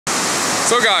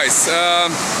So guys,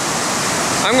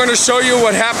 I'm going to show you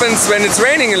what happens when it's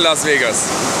raining in Las Vegas.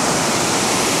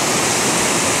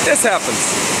 This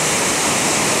happens.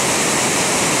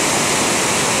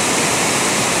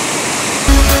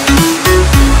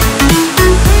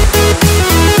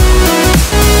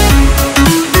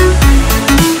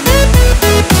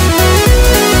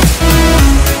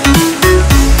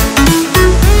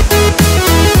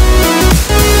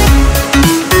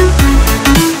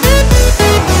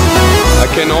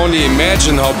 I can only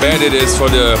imagine how bad it is for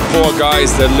the poor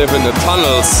guys that live in the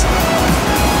tunnels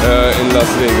in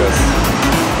Las Vegas.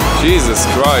 Jesus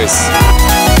Christ.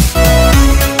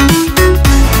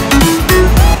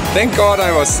 Thank God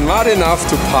I was smart enough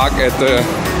to park at the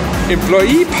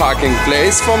employee parking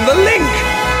place from the link.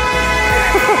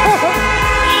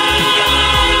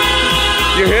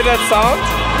 You hear that sound?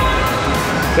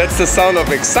 That's the sound of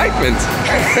excitement.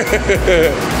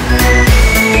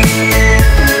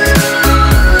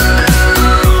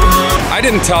 I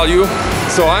didn't tell you,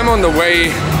 so I'm on the way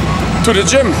to the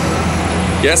gym.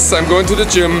 Yes, I'm going to the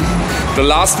gym. The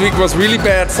last week was really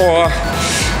bad for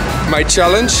my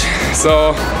challenge,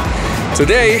 so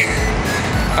today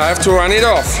I have to run it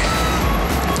off.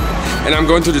 And I'm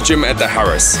going to the gym at the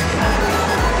Harris.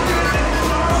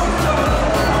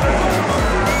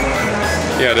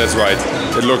 Yeah, that's right.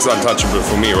 It looks untouchable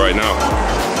for me right now.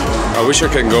 I wish I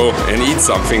can go and eat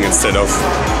something instead of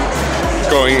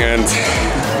going and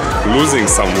losing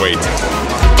some weight.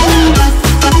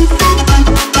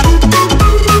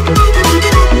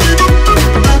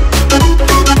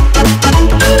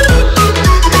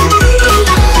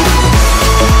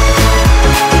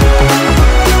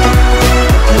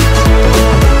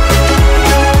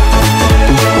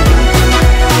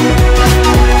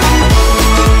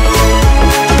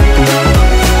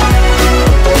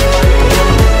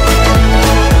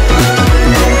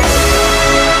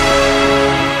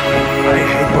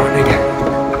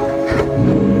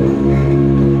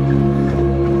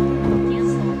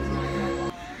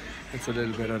 It's a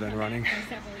little better than running. For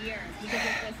several years because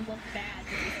it was looked bad to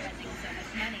be spending so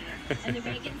much money. And the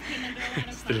Reagans came under a lot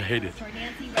of Still hate it.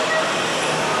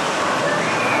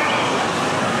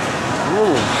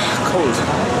 Ooh, cold.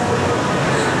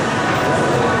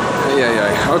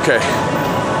 Yeah. Okay.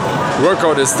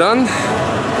 Workout is done.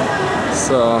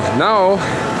 So now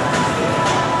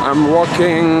I'm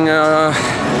walking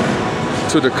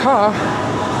to the car,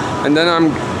 and then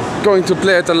I'm going to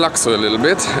play at the Luxor a little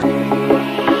bit.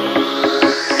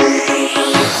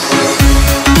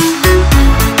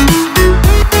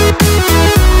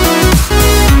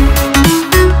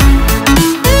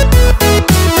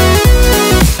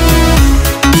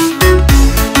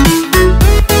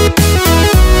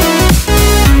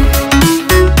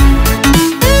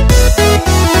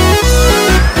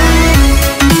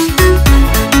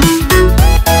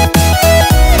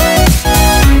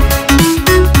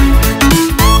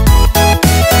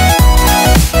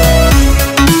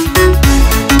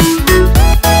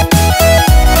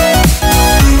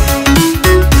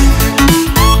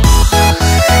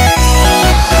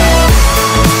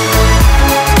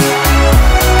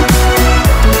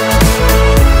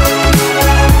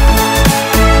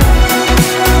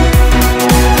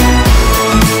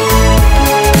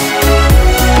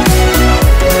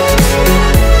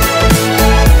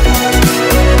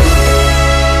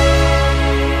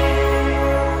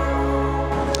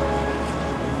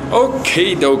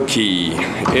 Okie dokie,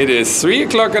 it is 3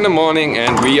 o'clock in the morning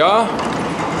and we are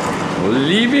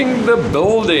leaving the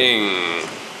building.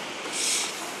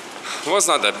 It was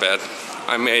not that bad.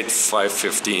 I made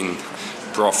 5.15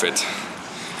 profit.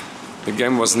 The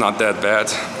game was not that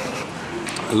bad.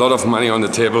 A lot of money on the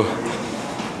table,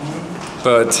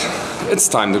 but it's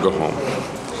time to go home.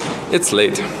 It's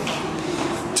late.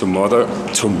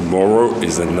 Tomorrow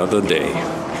is another day.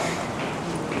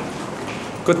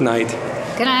 Good night.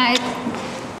 Good night.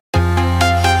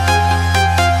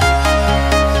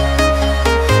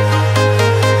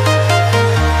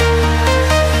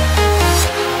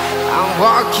 I'm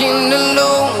walking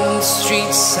alone, the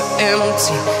streets are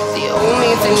empty. The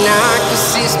only thing I can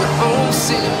see is my own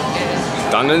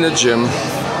silhouette. Done in the gym.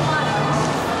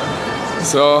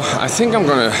 So I think I'm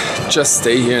gonna just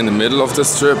stay here in the middle of the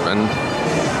strip and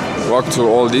walk to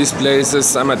all these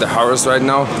places. I'm at the Harris right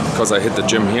now because I hit the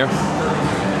gym here.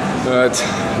 But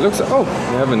looks, oh,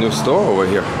 we have a new store over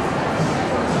here.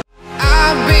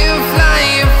 I've been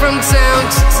flying from town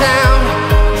to town,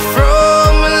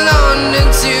 from London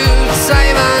to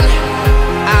Taiwan.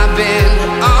 I've been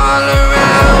all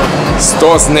around.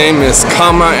 Store's name is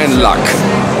Karma and Luck.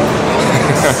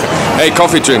 Hey,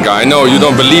 coffee drinker, I know you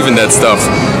don't believe in that stuff,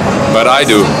 but I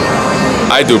do.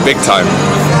 I do big time.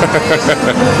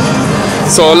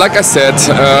 So like I said,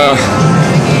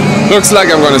 looks like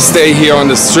I'm gonna stay here on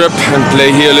the strip and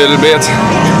play here a little bit.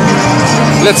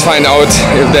 Let's find out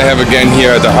if they have a game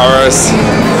here at the Harris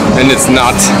and it's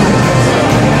not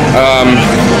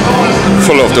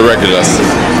full of the regulars.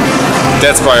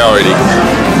 That's priority.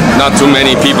 Not too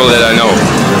many people that I know.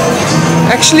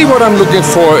 Actually what I'm looking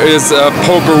for is a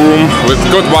poker room with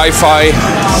good Wi-Fi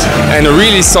and a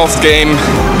really soft game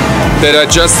that I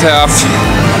just have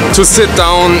to sit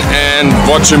down and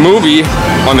watch a movie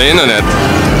on the internet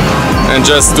and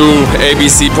just do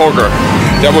ABC poker.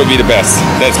 That would be the best.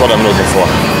 That's what I'm looking for.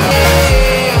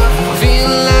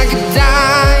 Feel like a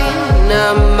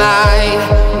dynamite,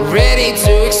 ready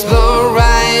to explode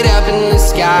right up in the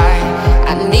sky.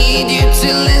 I need you to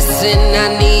listen,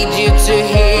 I need you to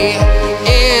hear,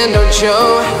 and don't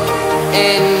show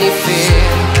any fear.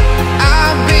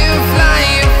 I've been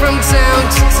flying from town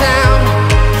to town,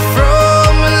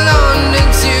 from London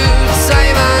to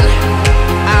Taiwan.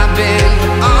 I've been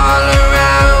all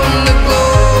around the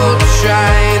globe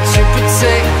trying to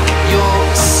protect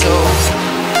your soul.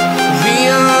 We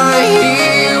are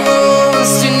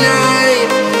heroes tonight,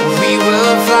 we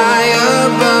will fly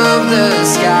above the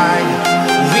sky.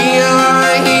 We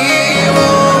are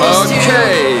heroes.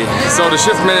 Okay, so the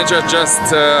shift manager just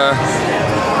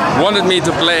wanted me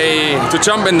to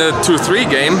jump in the 2-3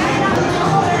 game,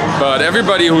 but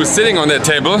everybody who's sitting on that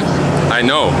table, I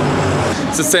know.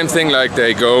 It's the same thing like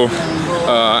they go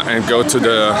and go to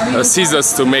the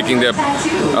Caesars to making their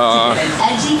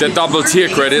double tier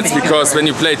credits, because when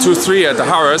you play 2-3 at the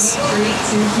Harris,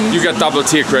 you get double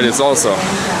tier credits also.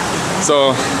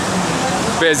 So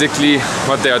basically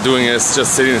what they are doing is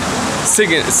just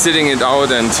sitting it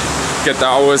out and get the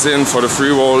hours in for the free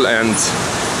roll and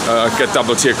get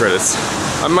double tier credits.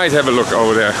 I might have a look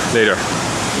over there later.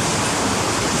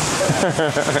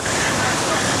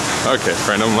 Okay,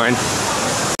 friend of mine.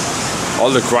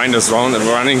 All the grinders around and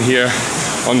running here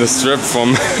on the strip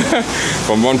from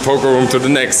from one poker room to the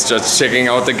next, just checking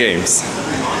out the games.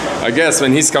 I guess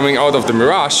when he's coming out of the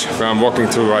Mirage, where I'm walking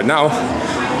to right now,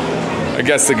 I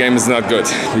guess the game is not good,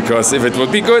 because if it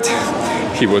would be good,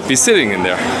 he would be sitting in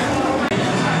there.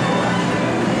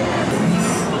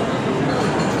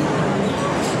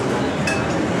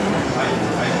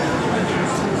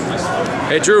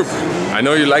 Hey Drew, I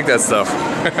know you like that stuff.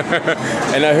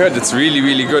 And I heard it's really,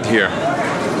 really good here.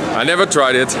 I never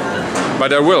tried it,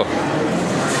 but I will.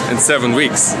 In 7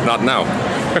 weeks, not now.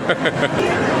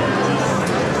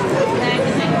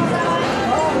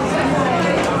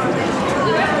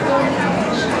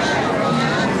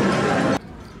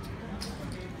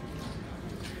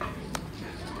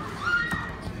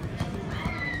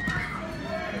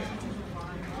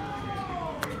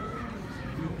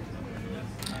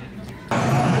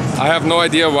 I have no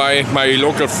idea why my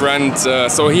local friend,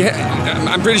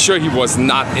 I'm pretty sure he was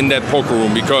not in that poker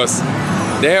room, because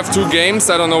they have 2 games.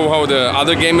 I don't know how the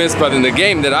other game is, but in the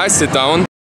game that I sit down,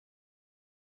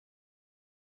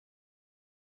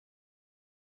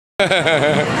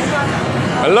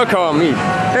 look how I meet.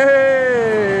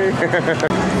 Hey!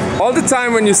 All the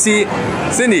time when you see,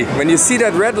 Cindy, when you see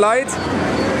that red light,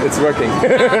 it's working.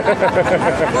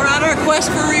 We're on our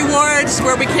quest for rewards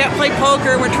where we can't play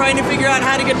poker. We're trying to figure out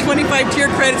how to get 25 tier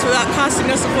credits without costing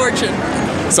us a fortune.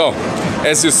 So,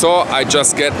 as you saw, I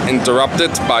just get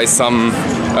interrupted by some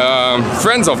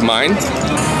friends of mine.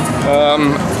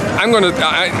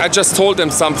 I just told them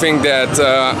something that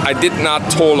I did not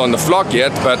told on the vlog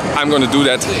yet, but I'm gonna do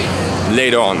that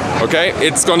later on, okay?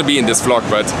 It's gonna be in this vlog,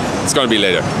 but it's gonna be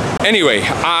later. Anyway,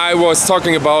 I was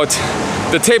talking about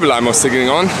the table I was sitting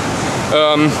on.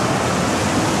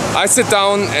 I sit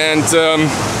down and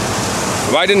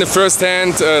right in the first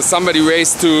hand somebody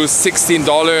raised to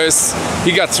 $16.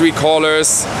 He got 3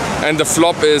 callers and the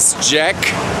flop is Jack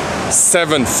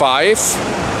 7-5,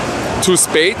 2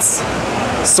 spades.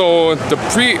 So the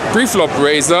pre-flop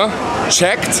raiser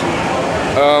checked.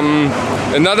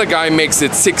 Another guy makes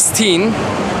it 16.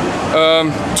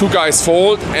 2 guys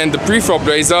fold and the pre-flop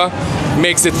raiser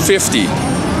makes it 50.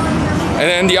 And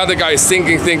then the other guy is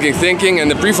thinking, and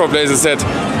the pre-flop raiser said,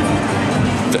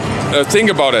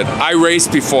 think about it, I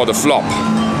raised before the flop.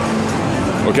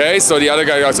 Okay, so the other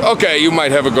guy goes, okay, you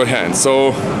might have a good hand.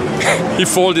 So he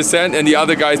folds his hand and the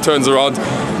other guy turns around,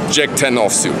 Jack 10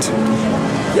 offsuit.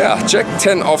 Yeah, Jack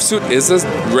 10 offsuit is a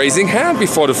raising hand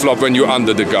before the flop when you're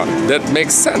under the gun. That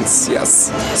makes sense, yes.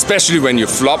 Especially when you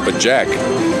flop a Jack.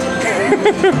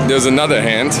 There's another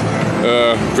hand,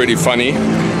 pretty funny.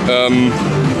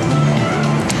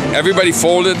 Everybody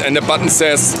folded and the button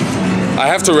says, I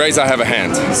have to raise, I have a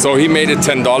hand. So he made it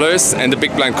 $10 and the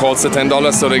big blind calls the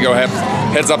 $10, so they go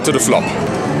heads up to the flop.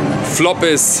 Flop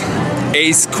is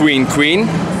ace, queen, queen.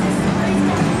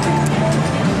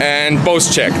 And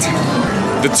both checked.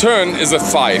 The turn is a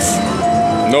 5.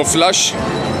 No flush.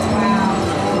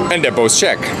 And they both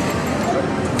check.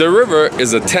 The river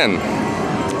is a 10.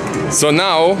 So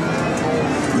now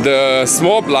the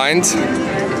small blind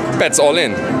bets all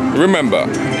in. Remember,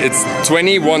 it's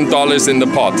 $21 in the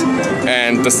pot,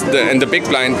 and the big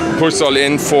blind pushed all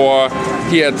in for,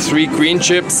 he had 3 queen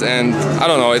chips, and I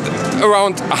don't know,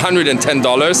 around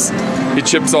 $110. He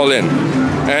chips all in,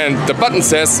 and the button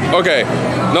says, okay,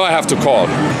 now I have to call.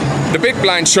 The big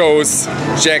blind shows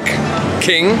Jack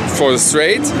King for the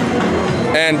straight,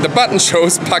 and the button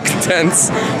shows pocket tens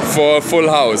for a full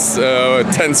house,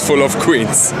 tens full of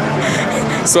queens.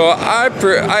 So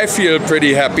I feel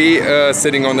pretty happy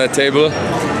sitting on that table,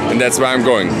 and that's where I'm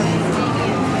going.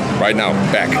 Right now,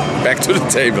 back to the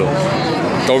table.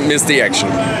 Don't miss the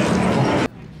action.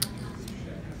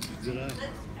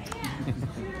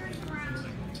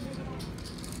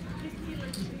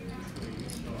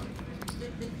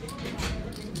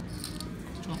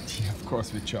 Yeah, of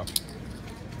course we chop.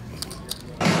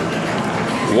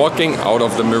 Walking out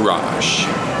of the Mirage.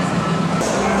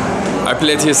 I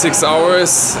played here 6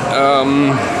 hours.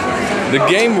 The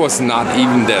game was not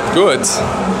even that good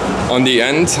on the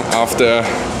end after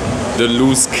the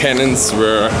loose cannons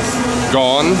were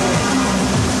gone.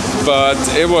 But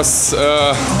it was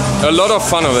a lot of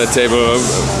fun on the table.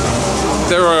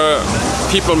 There were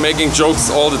people making jokes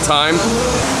all the time.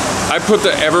 I put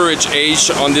the average age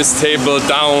on this table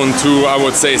down to, I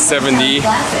would say, 70,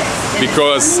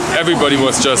 because everybody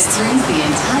was just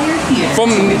from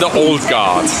the old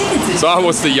guard. So I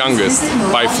was the youngest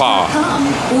by far.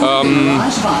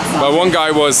 But one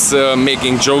guy was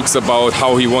making jokes about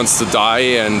how he wants to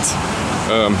die, and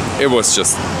it was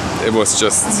just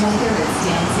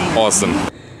awesome.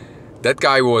 That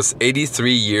guy was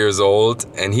 83 years old,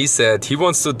 and he said he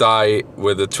wants to die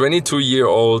with a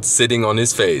 22-year-old sitting on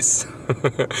his face.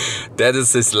 That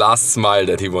is his last smile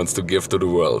that he wants to give to the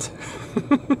world.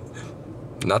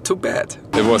 Not too bad.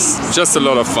 It was just a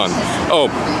lot of fun. Oh,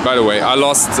 by the way, I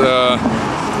lost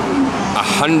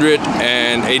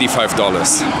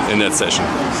 $185 in that session.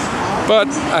 But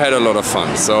I had a lot of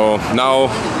fun. So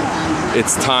now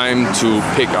it's time to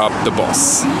pick up the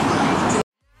boss.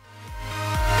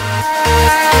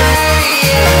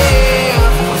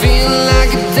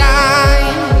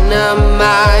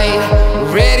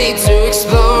 Ready to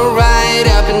explore right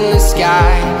up in the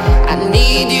sky. I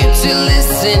need you to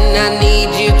listen, I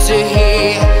need you to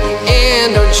hear,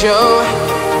 and don't show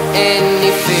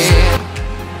any fear.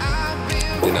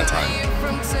 Dinner time.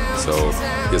 So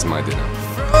here's my dinner.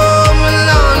 From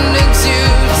London to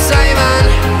Taiwan,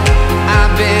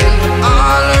 I've been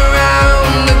all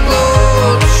around the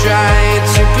globe trying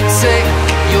to protect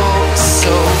your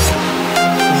soul.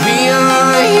 We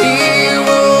are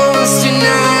heroes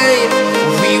tonight.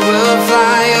 We will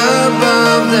fly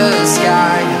above the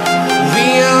sky. We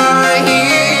are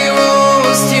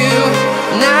heroes tonight.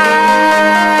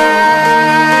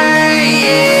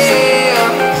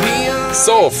 Yeah.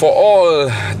 So for all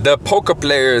the poker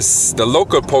players, the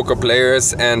local poker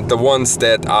players, and the ones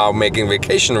that are making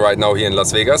vacation right now here in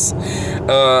Las Vegas,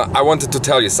 I wanted to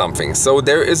tell you something. So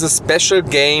there is a special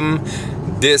game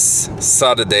this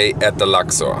Saturday at the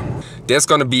Luxor. There's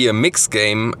gonna be a mixed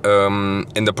game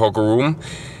in the poker room,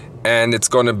 and it's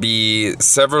gonna be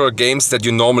several games that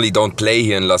you normally don't play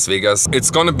here in Las Vegas. It's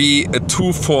gonna be a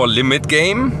 2-4 limit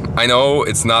game. I know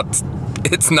it's not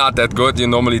that good. You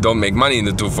normally don't make money in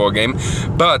the 2-4 game,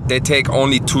 but they take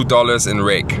only $2 in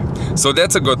rake. So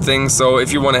that's a good thing. So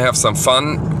if you want to have some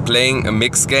fun playing a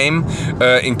mixed game,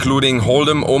 including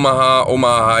Hold'em, Omaha,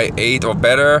 Omaha High 8 or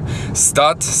better,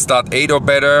 Stud 8 or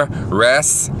better,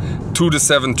 Ras,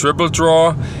 2-7 triple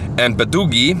draw, and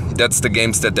Badoogie, that's the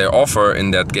games that they offer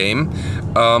in that game.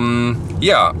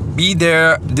 Yeah, be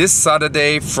there this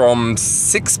Saturday from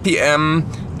 6 p.m.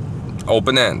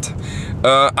 open end.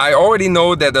 I already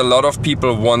know that a lot of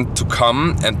people want to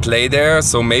come and play there,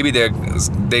 so maybe they're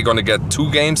gonna get 2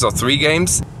 games or 3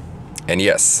 games. And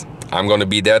yes, I'm gonna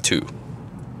be there too.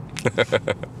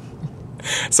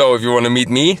 So if you wanna meet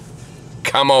me,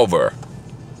 come over.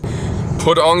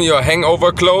 Put on your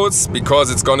hangover clothes, because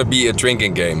it's gonna be a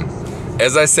drinking game.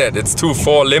 As I said, it's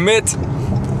 2-4 limit,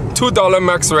 $2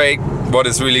 max rate, what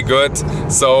is really good.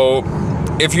 So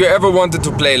if you ever wanted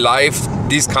to play live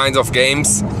these kinds of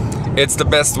games, it's the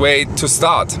best way to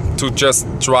start, to just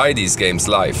try these games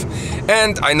live.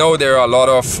 And I know there are a lot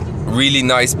of really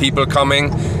nice people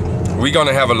coming. We're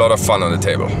gonna have a lot of fun on the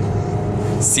table.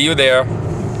 See you there.